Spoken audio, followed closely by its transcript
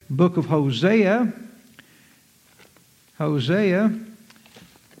book of Hosea. Hosea,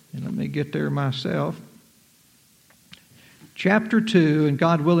 and let me get there myself. Chapter 2, and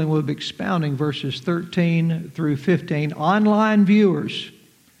God willing, we'll be expounding verses 13 through 15. Online viewers,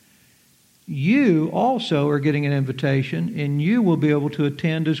 you also are getting an invitation, and you will be able to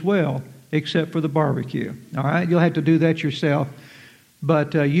attend as well, except for the barbecue. All right? You'll have to do that yourself.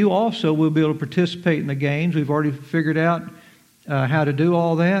 But you also will be able to participate in the games. We've already figured out how to do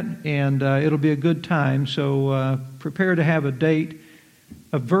all that, and it'll be a good time. So prepare to have a date,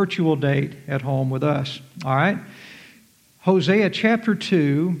 a virtual date at home with us. All right? Hosea chapter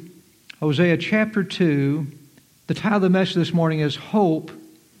 2. Hosea chapter 2. The title of the message this morning is Hope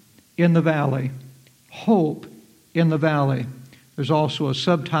in the Valley. Hope in the Valley. There's also a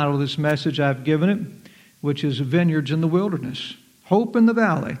subtitle of this message I've given it, which is Vineyards in the Wilderness. Hope in the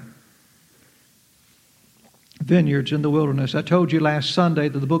Valley. Vineyards in the wilderness. I told you last Sunday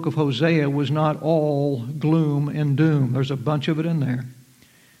that the book of Hosea was not all gloom and doom. There's a bunch of it in there.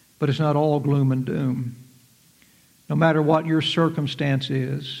 But it's not all gloom and doom. No matter what your circumstance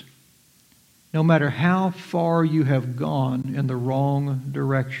is, no matter how far you have gone in the wrong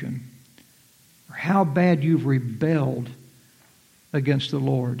direction, or how bad you've rebelled against the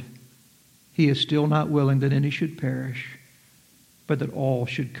Lord, He is still not willing that any should perish, but that all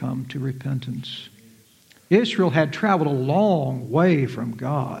should come to repentance. Israel had traveled a long way from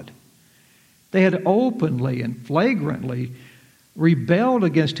God. They had openly and flagrantly rebelled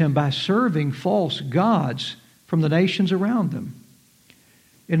against Him by serving false gods from the nations around them.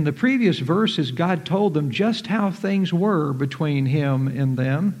 In the previous verses, God told them just how things were between Him and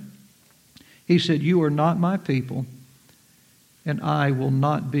them. He said, "You are not my people, and I will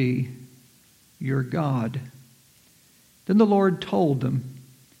not be your God." Then the Lord told them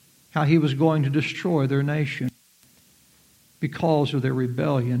how He was going to destroy their nation because of their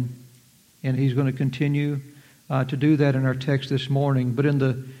rebellion. And He's going to continue to do that in our text this morning. But in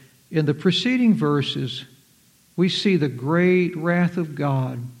the preceding verses, we see the great wrath of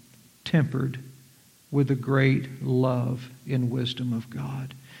God tempered with the great love and wisdom of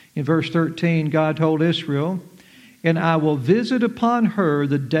God. In verse 13, God told Israel, "And I will visit upon her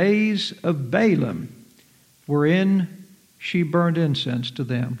the days of Balaam, wherein she burned incense to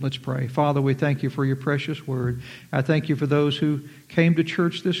them." Let's pray. Father, we thank You for Your precious word. I thank You for those who came to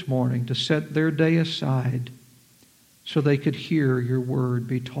church this morning to set their day aside so they could hear Your word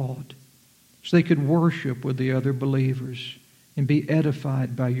be taught, so they could worship with the other believers and be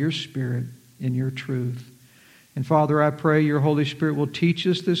edified by Your Spirit in Your truth. And Father, I pray Your Holy Spirit will teach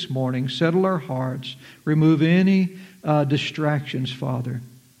us this morning, settle our hearts, remove any distractions, Father,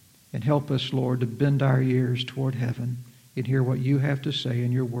 and help us, Lord, to bend our ears toward heaven and hear what You have to say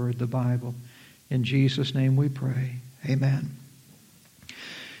in Your word, the Bible. In Jesus' name we pray. Amen.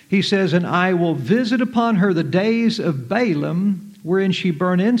 He says, "And I will visit upon her the days of Balaam, wherein she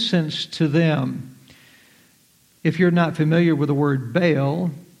burned incense to them." If you're not familiar with the word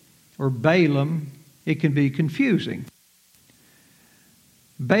Baal or Balaam, it can be confusing.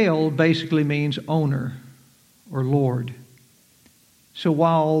 Baal basically means owner or Lord. So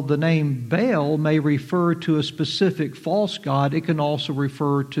while the name Baal may refer to a specific false god, it can also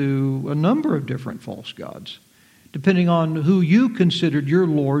refer to a number of different false gods, depending on who you considered your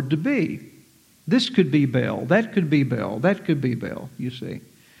Lord to be. This could be Baal, that could be Baal, that could be Baal, you see.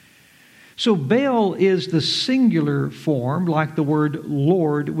 So Baal is the singular form, like the word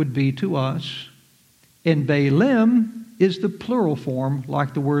Lord would be to us, and Balaam is the plural form,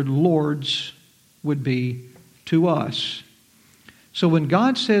 like the word lords would be to us. So when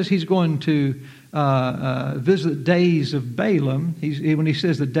God says He's going to visit the days of Balaam, when He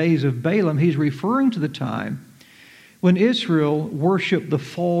says the days of Balaam, He's referring to the time when Israel worshiped the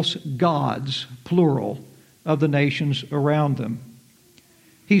false gods, plural, of the nations around them.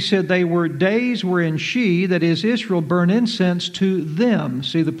 He said they were days wherein she, that is Israel, burned incense to them.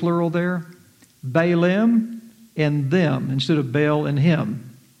 See the plural there? Balaam and them, instead of Baal and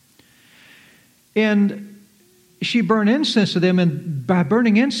him. And she burned incense to them, and by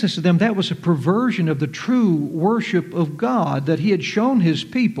burning incense to them, that was a perversion of the true worship of God that He had shown His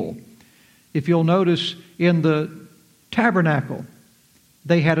people. If you'll notice in the tabernacle,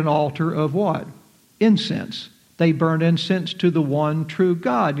 they had an altar of what? Incense. They burned incense to the one true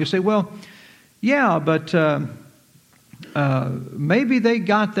God. You say, well, yeah, but maybe they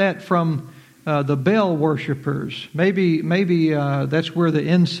got that from the Baal worshipers. Maybe that's where the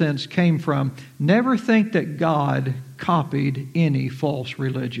incense came from. Never think that God copied any false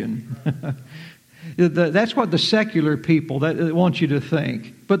religion. That's what the secular people that want you to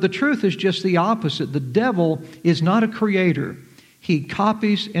think. But the truth is just the opposite. The devil is not a creator. He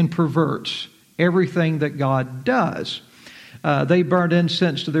copies and perverts everything that God does. They burned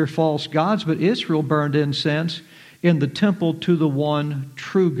incense to their false gods, but Israel burned incense in the temple to the one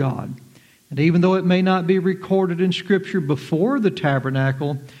true God. And even though it may not be recorded in Scripture before the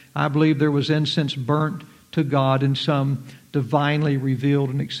tabernacle, I believe there was incense burnt to God in some divinely revealed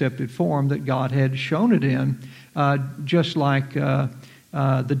and accepted form that God had shown it in, just like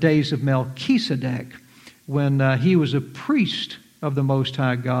the days of Melchizedek, when he was a priest of the Most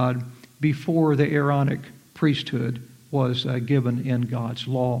High God before the Aaronic priesthood was given in God's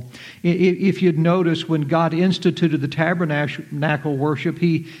law. If you'd notice, when God instituted the tabernacle worship,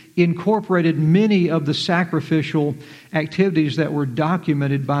 He incorporated many of the sacrificial activities that were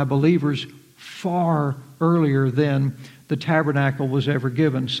documented by believers far earlier than the tabernacle was ever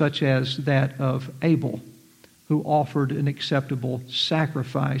given, such as that of Abel, who offered an acceptable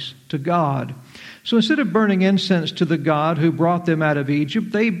sacrifice to God. So instead of burning incense to the God who brought them out of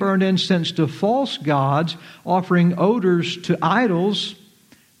Egypt, they burned incense to false gods, offering odors to idols.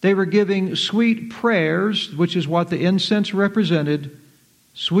 They were giving sweet prayers, which is what the incense represented,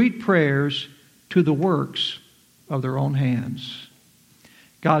 sweet prayers to the works of their own hands.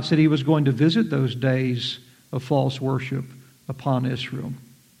 God said He was going to visit those days of false worship upon Israel.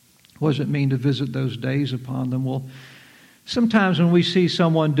 What does it mean to visit those days upon them? Well, sometimes when we see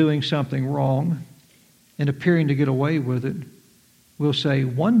someone doing something wrong and appearing to get away with it, we'll say,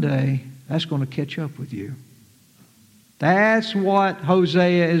 one day that's going to catch up with you. That's what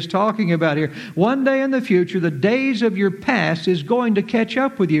Hosea is talking about here. One day in the future, the days of your past is going to catch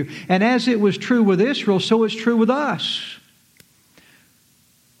up with you. And as it was true with Israel, so it's true with us.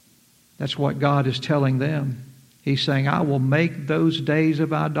 That's what God is telling them. He's saying, I will make those days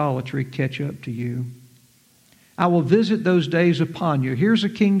of idolatry catch up to you. I will visit those days upon you. Here's a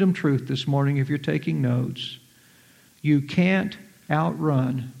kingdom truth this morning if you're taking notes. You can't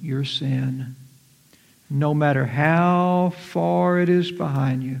outrun your sin. No matter how far it is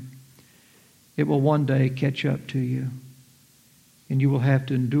behind you, it will one day catch up to you. And you will have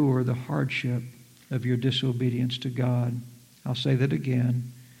to endure the hardship of your disobedience to God. I'll say that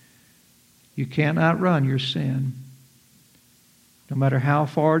again. You can't outrun your sin. No matter how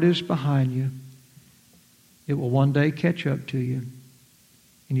far it is behind you, it will one day catch up to you.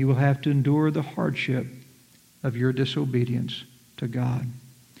 And you will have to endure the hardship of your disobedience to God.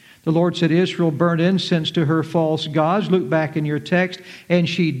 The Lord said Israel burned incense to her false gods. Look back in your text. And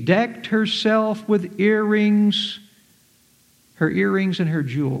she decked herself with earrings, her earrings and her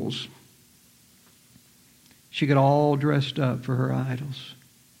jewels. She got all dressed up for her idols,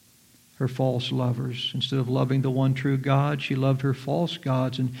 her false lovers. Instead of loving the one true God, she loved her false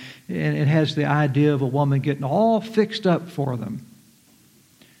gods. And it has the idea of a woman getting all fixed up for them,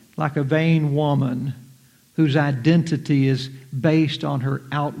 like a vain woman whose identity is based on her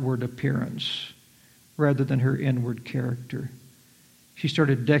outward appearance rather than her inward character. She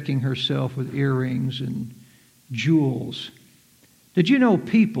started decking herself with earrings and jewels. Did you know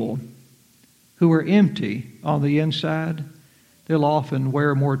people who are empty on the inside, they'll often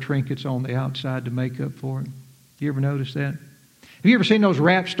wear more trinkets on the outside to make up for it? Do you ever notice that? Have you ever seen those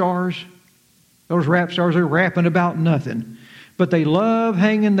rap stars? Those rap stars are rapping about nothing, but they love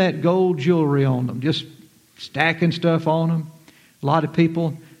hanging that gold jewelry on them, just stacking stuff on them. A lot of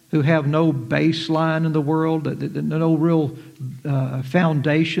people who have no baseline in the world, no real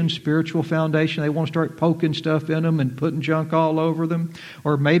foundation, spiritual foundation, they want to start poking stuff in them and putting junk all over them.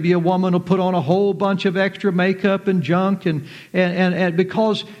 Or maybe a woman will put on a whole bunch of extra makeup and junk and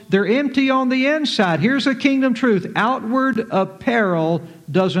because they're empty on the inside. Here's a kingdom truth. Outward apparel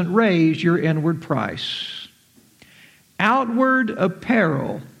doesn't raise your inward price. Outward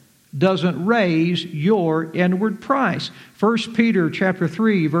apparel doesn't raise your inward price. 1 Peter chapter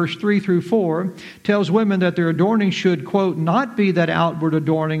 3, verse 3 through 4 tells women that their adorning should, quote, not be that outward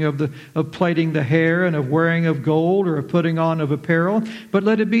adorning of plaiting the hair and of wearing of gold or of putting on of apparel, but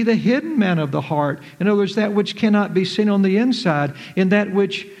let it be the hidden man of the heart. In other words, that which cannot be seen on the inside, in that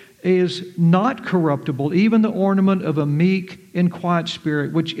which is not corruptible, even the ornament of a meek and quiet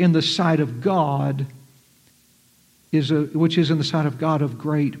spirit, which in the sight of God which is in the sight of God of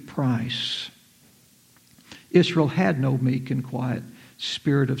great price. Israel had no meek and quiet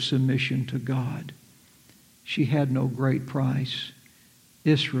spirit of submission to God. She had no great price.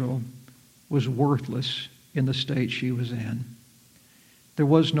 Israel was worthless in the state she was in. There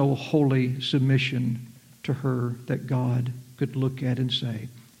was no holy submission to her that God could look at and say,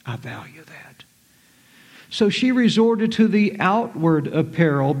 I value that. So she resorted to the outward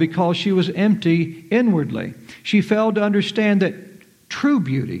apparel because she was empty inwardly. She failed to understand that true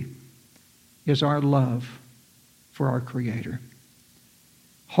beauty is our love for our Creator.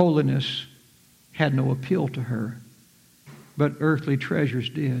 Holiness had no appeal to her, but earthly treasures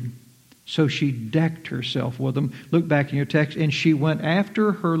did. So she decked herself with them. Look back in your text. And she went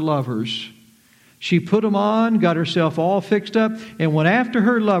after her lovers. She put them on, got herself all fixed up, and went after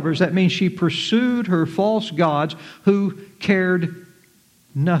her lovers. That means she pursued her false gods who cared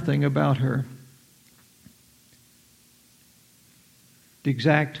nothing about her. The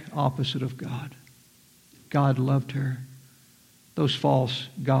exact opposite of God. God loved her. Those false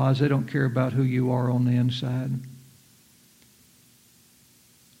gods, they don't care about who you are on the inside.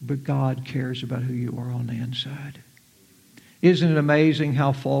 But God cares about who you are on the inside. Isn't it amazing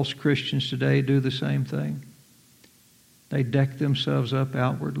how false Christians today do the same thing? They deck themselves up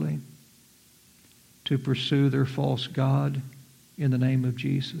outwardly to pursue their false god in the name of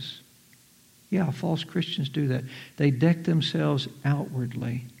Jesus. Yeah, false Christians do that. They deck themselves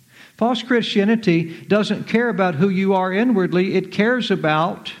outwardly. False Christianity doesn't care about who you are inwardly. It cares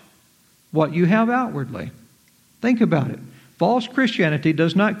about what you have outwardly. Think about it. False Christianity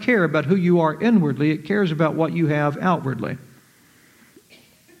does not care about who you are inwardly. It cares about what you have outwardly.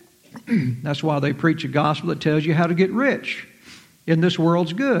 That's why they preach a gospel that tells you how to get rich in this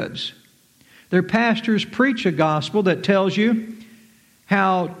world's goods. Their pastors preach a gospel that tells you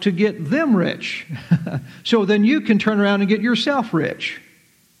how to get them rich. So then you can turn around and get yourself rich.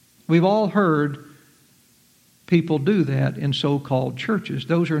 We've all heard people do that in so-called churches.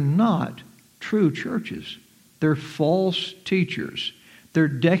 Those are not true churches. They're false teachers. They're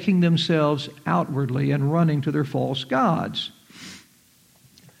decking themselves outwardly and running to their false gods.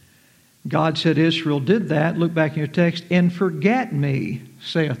 God said Israel did that. Look back in your text. And forget me,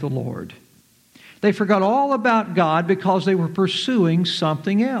 saith the Lord. They forgot all about God because they were pursuing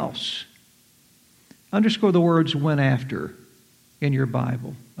something else. Underscore the words went after in your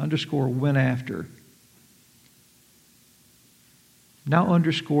Bible. Underscore went after. Now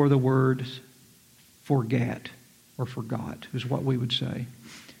underscore the words forget or forgot is what we would say.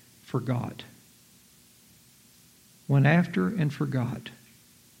 Forgot. Went after and forgot.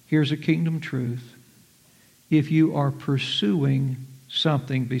 Here's a kingdom truth. If you are pursuing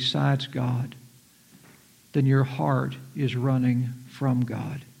something besides God, then your heart is running from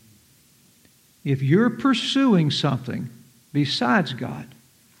God. If you're pursuing something besides God,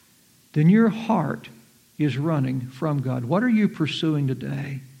 then your heart is running from God. What are you pursuing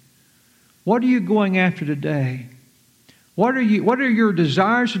today? What are you going after today? What are your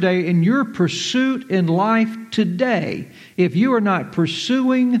desires today in your pursuit in life today? If you are not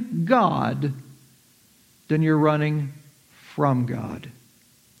pursuing God, then you're running from God.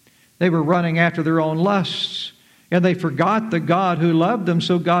 They were running after their own lusts, and they forgot the God who loved them.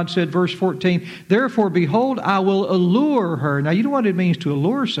 So God said, verse 14, therefore, behold, I will allure her. Now, you know what it means to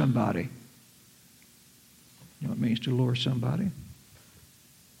allure somebody? You know what it means to allure somebody?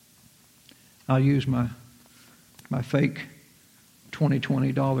 I'll use my fake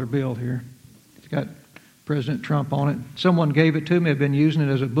 $20 bill here. It's got President Trump on it. Someone gave it to me. I've been using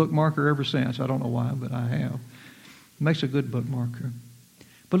it as a bookmarker ever since. I don't know why, but I have. It makes a good bookmarker.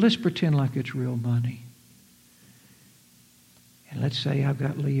 But let's pretend like it's real money. And let's say I've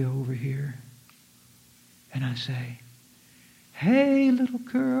got Leo over here. And I say, hey, little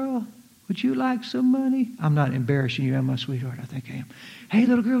girl, would you like some money? I'm not embarrassing you, am I, sweetheart? I think I am. Hey,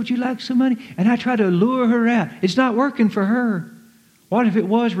 little girl, would you like some money? And I try to lure her out. It's not working for her. What if it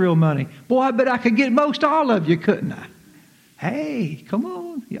was real money? Boy, I bet I could get most all of you, couldn't I? Hey, come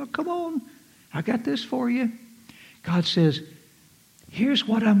on. Y'all, come on. I got this for you. God says, here's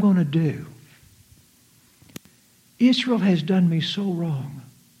what I'm going to do. Israel has done me so wrong.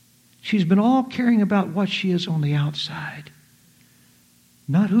 She's been all caring about what she is on the outside,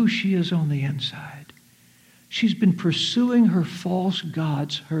 not who she is on the inside. She's been pursuing her false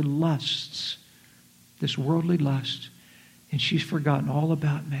gods, her lusts, this worldly lust, and she's forgotten all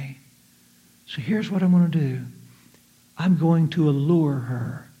about me. So here's what I'm going to do. I'm going to allure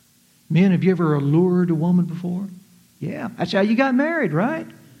her. Men, have you ever allured a woman before? Yeah, that's how you got married, right?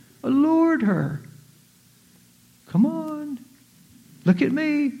 Allured her. Come on. Look at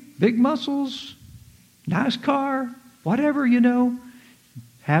me. Big muscles. Nice car. Whatever, you know.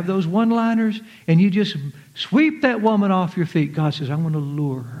 Have those one-liners. And you just sweep that woman off your feet. God says, I'm going to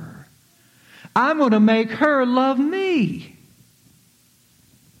lure her. I'm going to make her love me.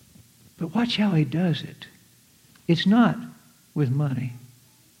 But watch how he does it. It's not with money.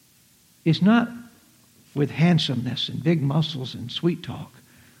 It's not with handsomeness and big muscles and sweet talk.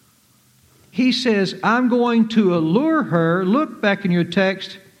 He says, I'm going to allure her. Look back in your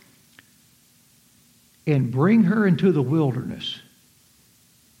text. And bring her into the wilderness.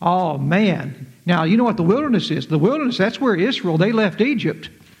 Oh, man. Now, you know what the wilderness is. The wilderness, that's where Israel, they left Egypt.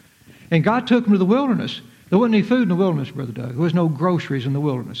 And God took them to the wilderness. There wasn't any food in the wilderness, Brother Doug. There was no groceries in the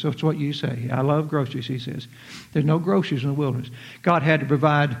wilderness. That's what you say. I love groceries, he says. There's no groceries in the wilderness. God had to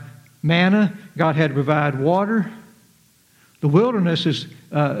provide manna. God had to provide water. The wilderness is,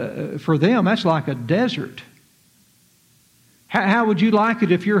 for them, that's like a desert. How would you like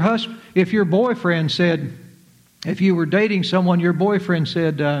it if your boyfriend said, if you were dating someone, your boyfriend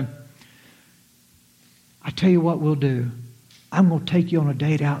said, I tell you what we'll do. I'm going to take you on a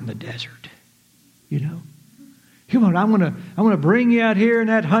date out in the desert. You know? Come on, I'm going to bring you out here in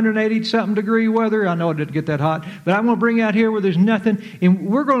that 180-something degree weather. I know it didn't get that hot, but I'm going to bring you out here where there's nothing, and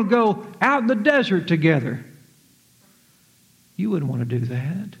we're going to go out in the desert together. You wouldn't want to do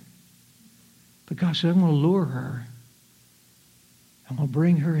that. But God said, I'm going to lure her. I'm going to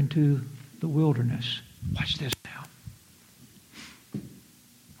bring her into the wilderness. Watch this now.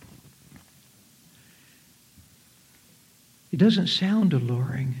 It doesn't sound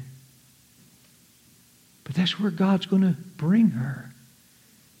alluring. But that's where God's going to bring her.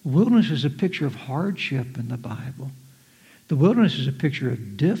 The wilderness is a picture of hardship in the Bible. The wilderness is a picture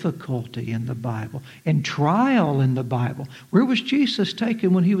of difficulty in the Bible and trial in the Bible. Where was Jesus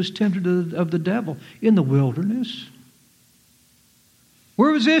taken when he was tempted of the devil? In the wilderness.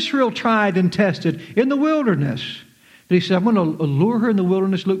 Where was Israel tried and tested? In the wilderness. But he said, I'm going to allure her in the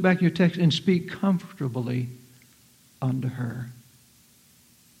wilderness, look back in your text, and speak comfortably unto her.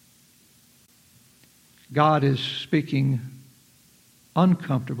 God is speaking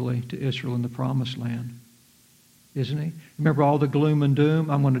uncomfortably to Israel in the promised land, isn't he? Remember all the gloom and doom?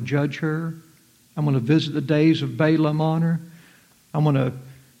 I'm going to judge her. I'm going to visit the days of Balaam on her. I'm going to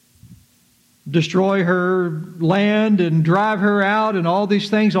destroy her land and drive her out and all these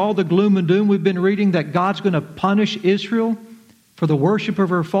things, all the gloom and doom we've been reading, that God's going to punish Israel for the worship of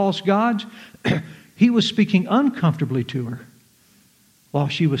her false gods. He was speaking uncomfortably to her while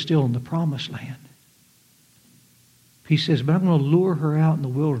she was still in the promised land. He says, but I'm going to lure her out in the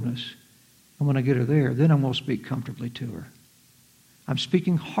wilderness. And when I get her there, then I'm going to speak comfortably to her. I'm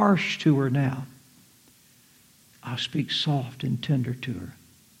speaking harsh to her now. I'll speak soft and tender to her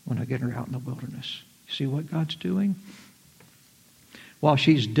when I get her out in the wilderness. See what God's doing? While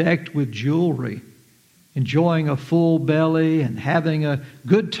she's decked with jewelry, enjoying a full belly and having a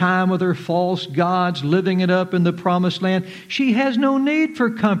good time with her false gods, living it up in the promised land, she has no need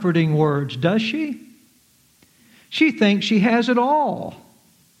for comforting words, does she? She thinks she has it all.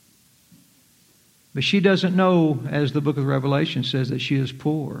 But she doesn't know, as the book of Revelation says, that she is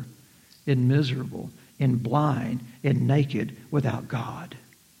poor and miserable and blind and naked without God.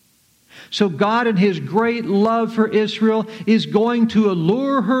 So God, in His great love for Israel, is going to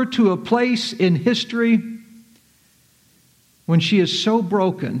allure her to a place in history when she is so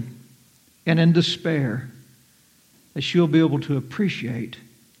broken and in despair that she'll be able to appreciate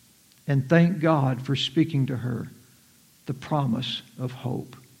and thank God for speaking to her the promise of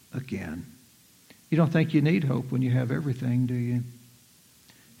hope again. You don't think you need hope when you have everything, do you?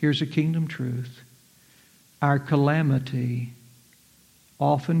 Here's a kingdom truth. Our calamity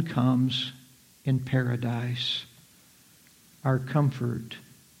often comes in paradise. Our comfort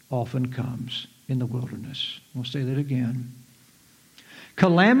often comes in the wilderness. I'll say that again.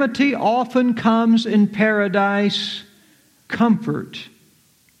 Calamity often comes in paradise. Comfort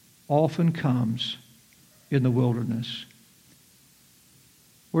often comes in the wilderness.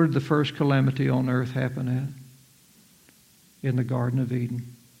 Where did the first calamity on earth happen at? In the Garden of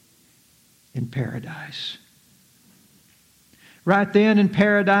Eden. In paradise. Right then in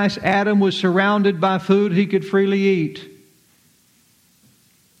paradise, Adam was surrounded by food he could freely eat.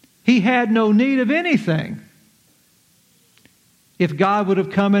 He had no need of anything. If God would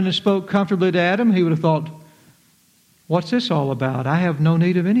have come in and spoke comfortably to Adam, he would have thought, what's this all about? I have no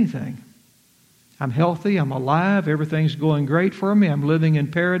need of anything. I'm healthy, I'm alive, everything's going great for me, I'm living in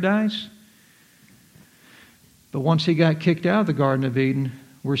paradise. But once he got kicked out of the Garden of Eden,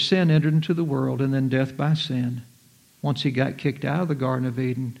 where sin entered into the world and then death by sin, once he got kicked out of the Garden of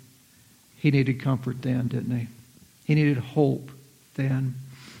Eden, he needed comfort then, didn't he? He needed hope then.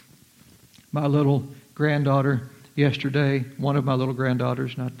 My little granddaughter yesterday, one of my little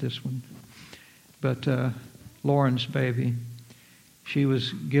granddaughters, not this one, but Lauren's baby, she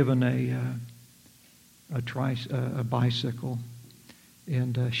was given a bicycle,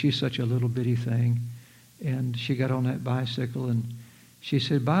 and she's such a little bitty thing, and she got on that bicycle and she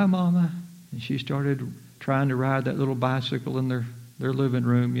said, "Bye, Mama," and she started trying to ride that little bicycle in their living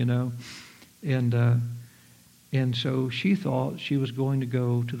room, you know, and so she thought she was going to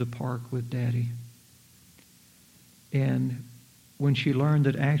go to the park with Daddy. And when she learned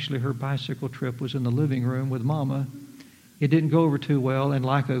that actually her bicycle trip was in the living room with Mama, It didn't go over too well, and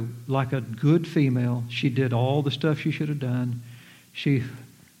like a good female, she did all the stuff she should have done. She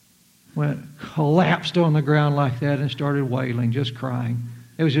collapsed on the ground like that and started wailing, just crying.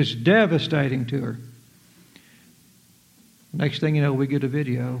 It was just devastating to her. Next thing you know, we get a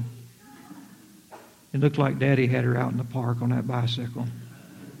video. It looked like Daddy had her out in the park on that bicycle.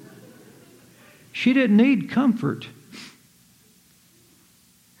 She didn't need comfort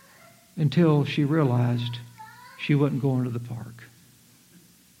until she realized she wasn't going to the park.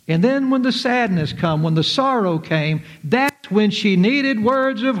 And then when the sadness came, when the sorrow came, that's when she needed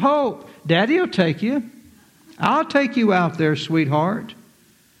words of hope. Daddy will take you. I'll take you out there, sweetheart.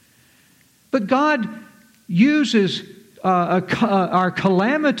 But God uses our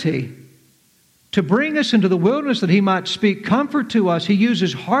calamity to bring us into the wilderness that He might speak comfort to us. He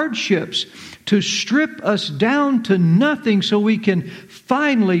uses hardships to strip us down to nothing so we can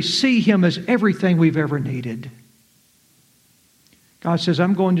finally see Him as everything we've ever needed. God says,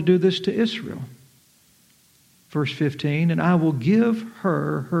 I'm going to do this to Israel. Verse 15, and I will give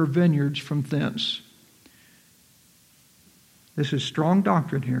her her vineyards from thence. This is strong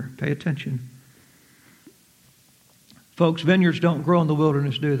doctrine here. Pay attention. Folks, vineyards don't grow in the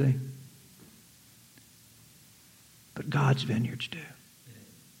wilderness, do they? But God's vineyards do.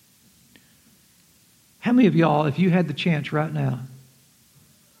 How many of y'all, if you had the chance right now,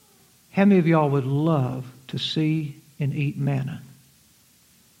 how many of y'all would love to see and eat manna?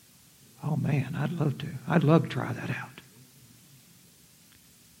 Oh man, I'd love to. I'd love to try that out.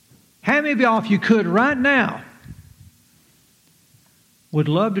 How many of y'all, if you could right now, would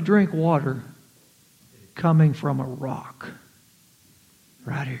love to drink water coming from a rock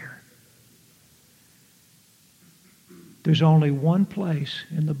right here? There's only one place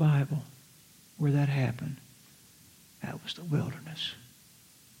in the Bible where that happened. That was the wilderness.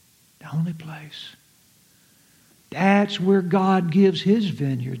 The only place. That's where God gives His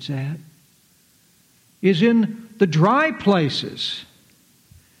vineyards at. Is in the dry places.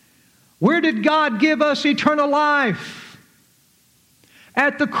 Where did God give us eternal life?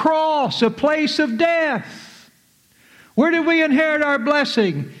 At the cross, a place of death. Where did we inherit our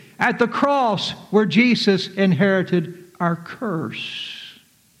blessing? At the cross, where Jesus inherited our curse.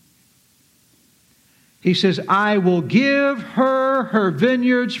 He says, I will give her her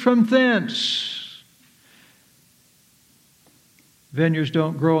vineyards from thence. Vineyards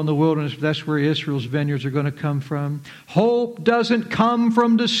don't grow in the wilderness, but that's where Israel's vineyards are going to come from. Hope doesn't come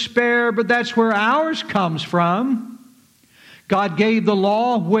from despair, but that's where ours comes from. God gave the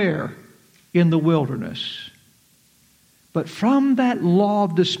law where? In the wilderness. But from that law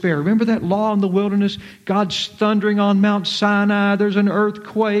of despair, remember that law in the wilderness? God's thundering on Mount Sinai. There's an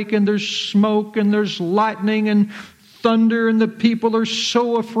earthquake and there's smoke and there's lightning and thunder and the people are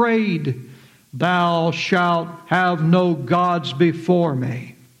so afraid. Thou shalt have no gods before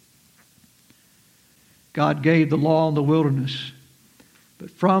me. God gave the law in the wilderness.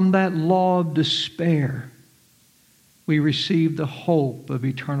 But from that law of despair, we receive the hope of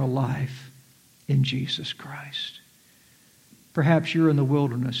eternal life in Jesus Christ. Perhaps you're in the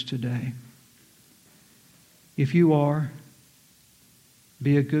wilderness today. If you are,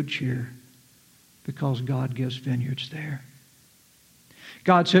 be of good cheer, because God gives vineyards there.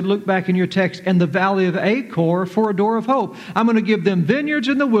 God said, look back in your text, and the valley of Achor for a door of hope. I'm going to give them vineyards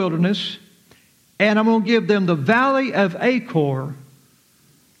in the wilderness, and I'm going to give them the valley of Achor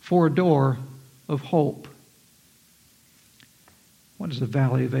for a door of hope. What is the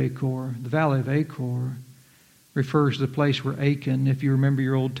valley of Achor? The valley of Achor refers to the place where Achan, if you remember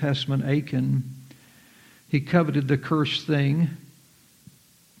your Old Testament, Achan, he coveted the cursed thing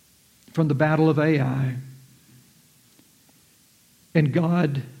from the battle of Ai. And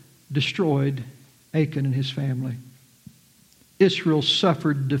God destroyed Achan and his family. Israel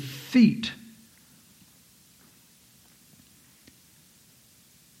suffered defeat.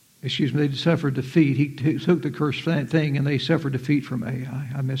 They suffered defeat. He took the cursed thing and they suffered defeat from Ai.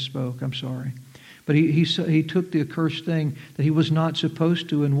 I misspoke. I'm sorry. But he took the accursed thing that he was not supposed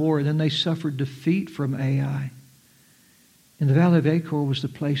to in war, and then they suffered defeat from Ai. And the valley of Achor was the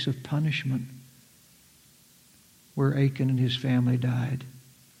place of punishment where Achan and his family died.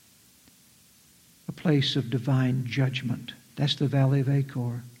 A place of divine judgment. That's the valley of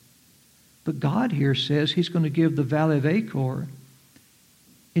Achor. But God here says He's going to give the valley of Achor,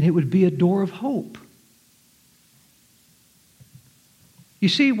 and it would be a door of hope. You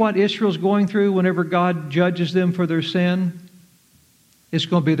see what Israel's going through whenever God judges them for their sin? It's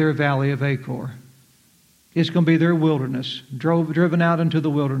going to be their valley of Achor. It's going to be their wilderness, driven out into the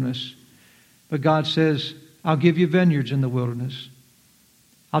wilderness. But God says, I'll give you vineyards in the wilderness.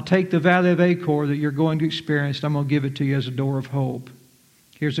 I'll take the valley of Achor that you're going to experience, and I'm going to give it to you as a door of hope.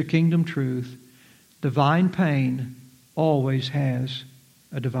 Here's a kingdom truth. Divine pain always has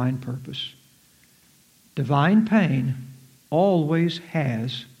a divine purpose. Divine pain always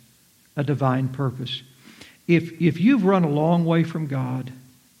has a divine purpose. If you've run a long way from God,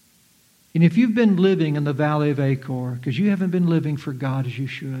 and if you've been living in the valley of Achor, because you haven't been living for God as you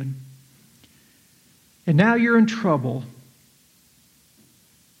should, and now you're in trouble,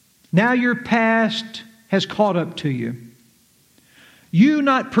 now your past has caught up to you. You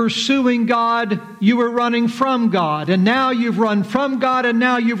not pursuing God, you were running from God, and now you've run from God, and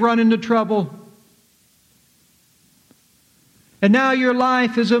now you've run into trouble. And now your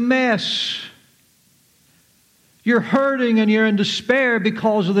life is a mess. You're hurting and you're in despair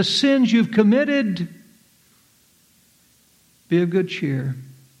because of the sins you've committed. Be of good cheer,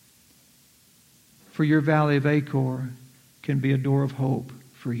 for your valley of Achor can be a door of hope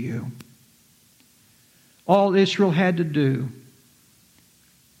for you. All Israel had to do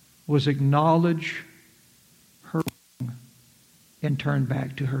was acknowledge her wrong and turn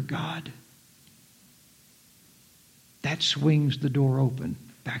back to her God. That swings the door open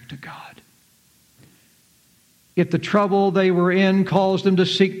back to God. If the trouble they were in caused them to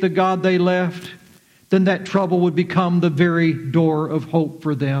seek the God they left, then that trouble would become the very door of hope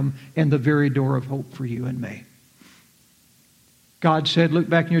for them and the very door of hope for you and me. God said, look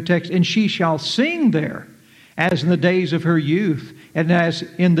back in your text, and she shall sing there as in the days of her youth and as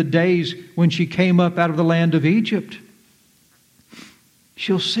in the days when she came up out of the land of Egypt.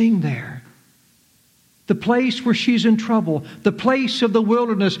 She'll sing there. The place where she's in trouble, the place of the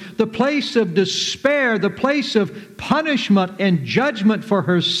wilderness, the place of despair, the place of punishment and judgment for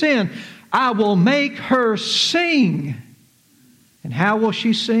her sin. I will make her sing. And how will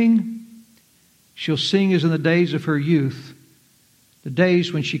she sing? She'll sing as in the days of her youth, the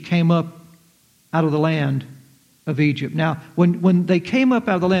days when she came up out of the land of Egypt. Now, when they came up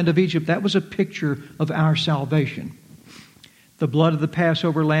out of the land of Egypt, that was a picture of our salvation. The blood of the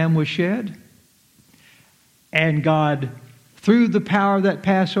Passover lamb was shed. And God, through the power of that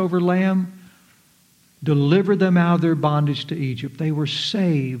Passover lamb, delivered them out of their bondage to Egypt. They were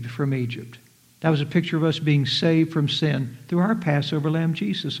saved from Egypt. That was a picture of us being saved from sin through our Passover lamb,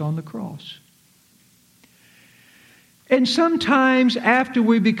 Jesus, on the cross. And sometimes after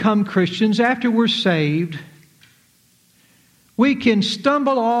we become Christians, after we're saved, we can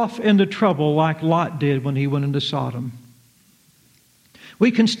stumble off into trouble like Lot did when he went into Sodom. We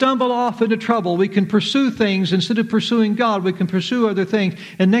can stumble off into trouble. We can pursue things. Instead of pursuing God, we can pursue other things.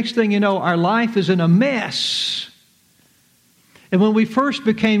 And next thing you know, our life is in a mess. And when we first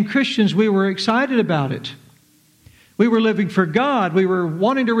became Christians, we were excited about it. We were living for God. We were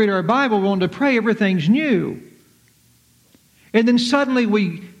wanting to read our Bible. We wanted to pray. Everything's new. And then suddenly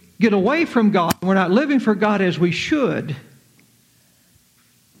we get away from God. We're not living for God as we should.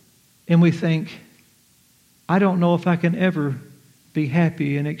 And we think, I don't know if I can ever be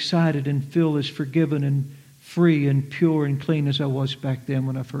happy and excited and feel as forgiven and free and pure and clean as I was back then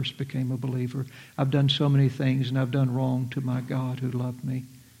when I first became a believer. I've done so many things and I've done wrong to my God who loved me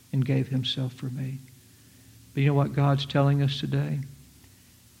and gave Himself for me. But you know what God's telling us today?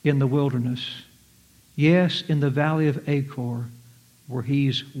 In the wilderness, yes, in the valley of Achor, where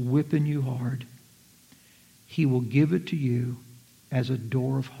He's whipping you hard, He will give it to you as a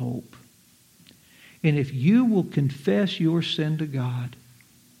door of hope. And if you will confess your sin to God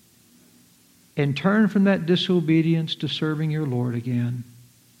and turn from that disobedience to serving your Lord again,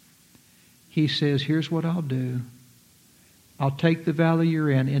 He says, here's what I'll do. I'll take the valley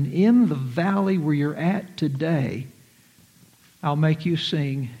you're in, and in the valley where you're at today, I'll make you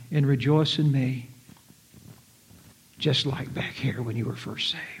sing and rejoice in me, just like back here when you were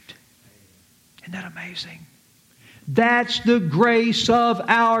first saved. Isn't that amazing? That's the grace of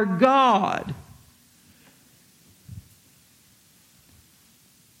our God.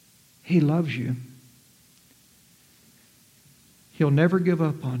 He loves you. He'll never give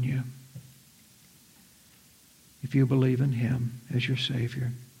up on you if you believe in Him as your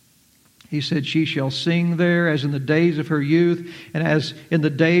Savior. He said, she shall sing there as in the days of her youth and as in the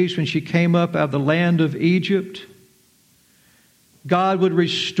days when she came up out of the land of Egypt. God would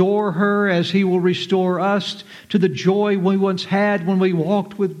restore her as He will restore us to the joy we once had when we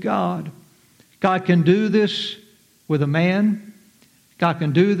walked with God. God can do this with a man. God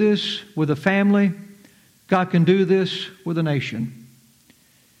can do this with a family. God can do this with a nation.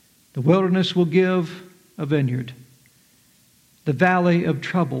 The wilderness will give a vineyard. The valley of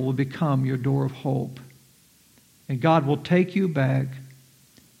trouble will become your door of hope. And God will take you back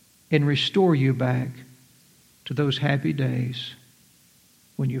and restore you back to those happy days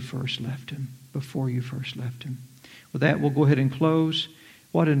when you first left Him, before you first left Him. With that, we'll go ahead and close.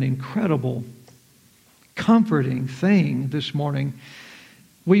 What an incredible, comforting thing this morning.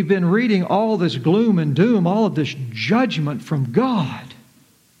 We've been reading all this gloom and doom, all of this judgment from God.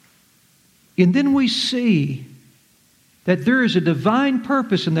 And then we see that there is a divine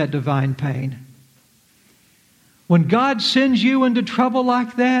purpose in that divine pain. When God sends you into trouble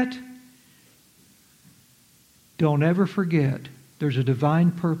like that, don't ever forget there's a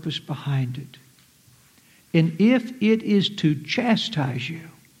divine purpose behind it. And if it is to chastise you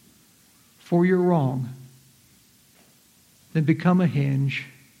for your wrong, then become a hinge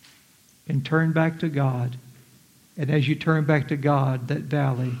and turn back to God. And as you turn back to God, that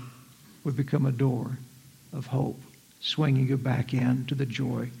valley would become a door of hope, swinging you back into the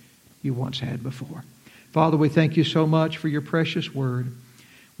joy you once had before. Father, we thank you so much for your precious word.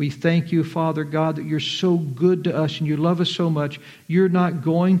 We thank you, Father God, that you're so good to us and you love us so much. You're not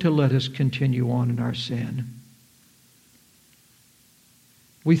going to let us continue on in our sin.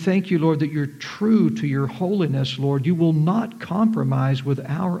 We thank you, Lord, that you're true to your holiness, Lord. You will not compromise with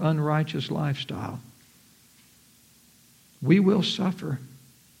our unrighteous lifestyle. We will suffer.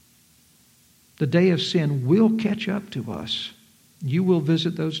 The day of sin will catch up to us. You will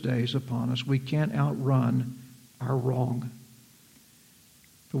visit those days upon us. We can't outrun our wrong.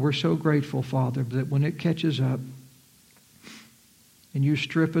 But we're so grateful, Father, that when it catches up and you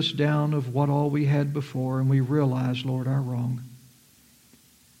strip us down of what all we had before and we realize, Lord, our wrong,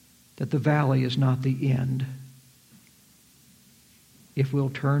 that the valley is not the end. If we'll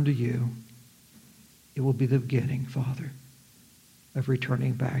turn to you, it will be the beginning, Father, of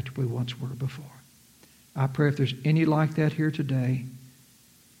returning back to where we once were before. I pray if there's any like that here today,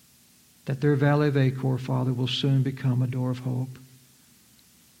 that their valley of Achor, Father, will soon become a door of hope.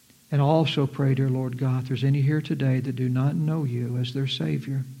 And also pray, dear Lord God, if there's any here today that do not know you as their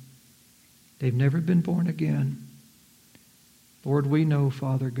Savior, they've never been born again. Lord, we know,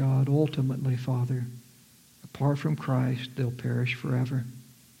 Father God, ultimately, Father, apart from Christ, they'll perish forever.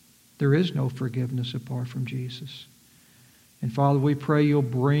 There is no forgiveness apart from Jesus. And Father, we pray you'll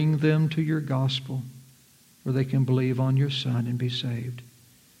bring them to your gospel where they can believe on your Son and be saved.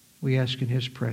 We ask in His precious